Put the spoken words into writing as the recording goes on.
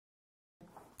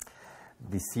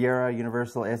The Sierra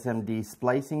Universal SMD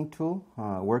Splicing Tool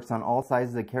works on all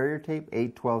sizes of carrier tape,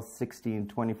 8, 12, 16,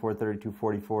 24, 32,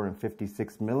 44, and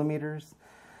 56 millimeters.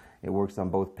 It works on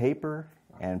both paper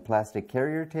and plastic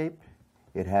carrier tape.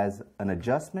 It has an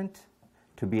adjustment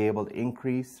to be able to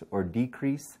increase or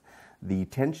decrease the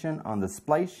tension on the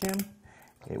splice shim.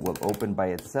 It will open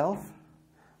by itself.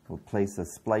 We'll place a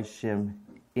splice shim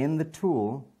in the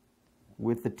tool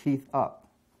with the teeth up.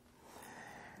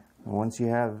 Once you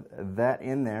have that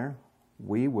in there,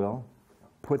 we will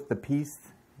put the piece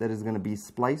that is going to be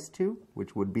spliced to,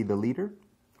 which would be the leader.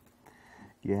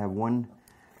 You have one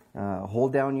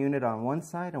hold down unit on one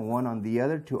side and one on the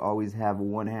other to always have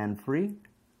one hand free.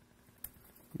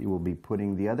 You will be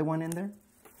putting the other one in there.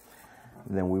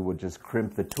 Then we will just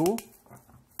crimp the tool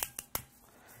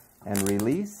and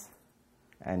release,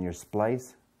 and your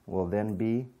splice will then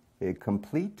be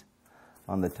complete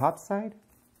on the top side.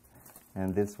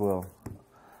 And this will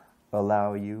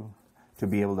allow you to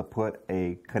be able to put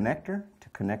a connector to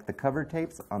connect the cover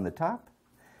tapes on the top,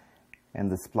 and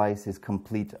the splice is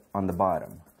complete on the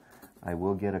bottom. I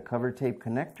will get a cover tape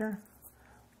connector,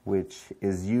 which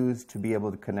is used to be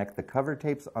able to connect the cover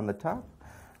tapes on the top.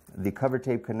 The cover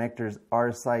tape connectors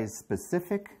are size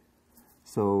specific,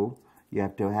 so you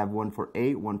have to have one for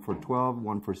 8, one for 12,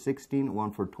 one for 16,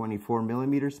 one for 24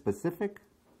 millimeters specific.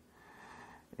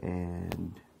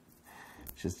 And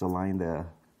just align the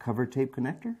cover tape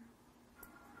connector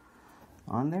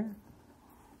on there,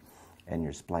 and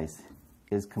your splice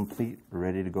is complete,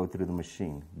 ready to go through the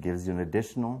machine. Gives you an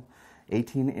additional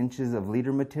 18 inches of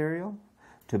leader material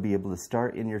to be able to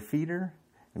start in your feeder.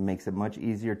 It makes it much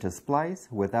easier to splice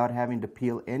without having to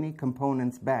peel any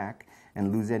components back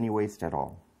and lose any waste at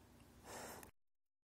all.